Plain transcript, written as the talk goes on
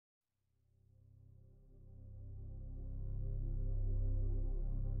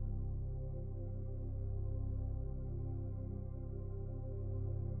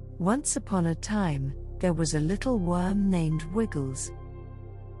Once upon a time, there was a little worm named Wiggles.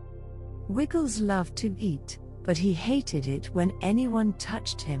 Wiggles loved to eat, but he hated it when anyone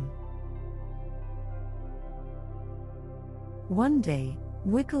touched him. One day,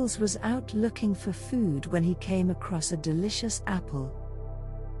 Wiggles was out looking for food when he came across a delicious apple.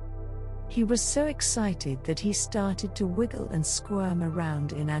 He was so excited that he started to wiggle and squirm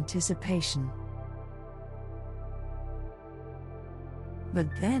around in anticipation. But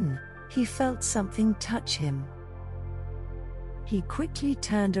then, he felt something touch him. He quickly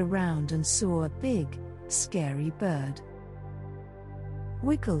turned around and saw a big, scary bird.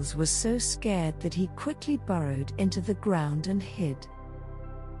 Wiggles was so scared that he quickly burrowed into the ground and hid.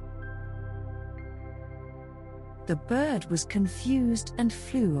 The bird was confused and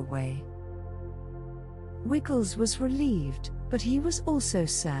flew away. Wiggles was relieved, but he was also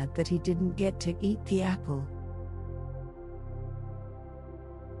sad that he didn't get to eat the apple.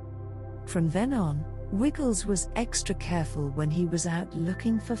 From then on, Wiggles was extra careful when he was out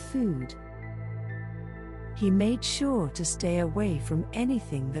looking for food. He made sure to stay away from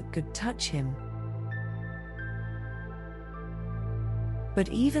anything that could touch him. But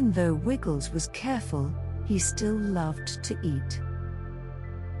even though Wiggles was careful, he still loved to eat.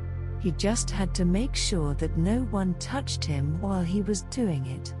 He just had to make sure that no one touched him while he was doing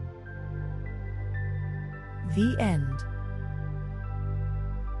it. The end.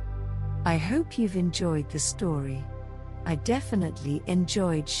 I hope you've enjoyed the story. I definitely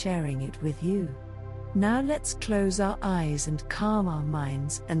enjoyed sharing it with you. Now let's close our eyes and calm our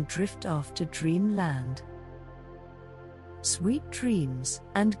minds and drift off to dreamland. Sweet dreams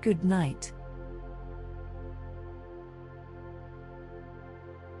and good night.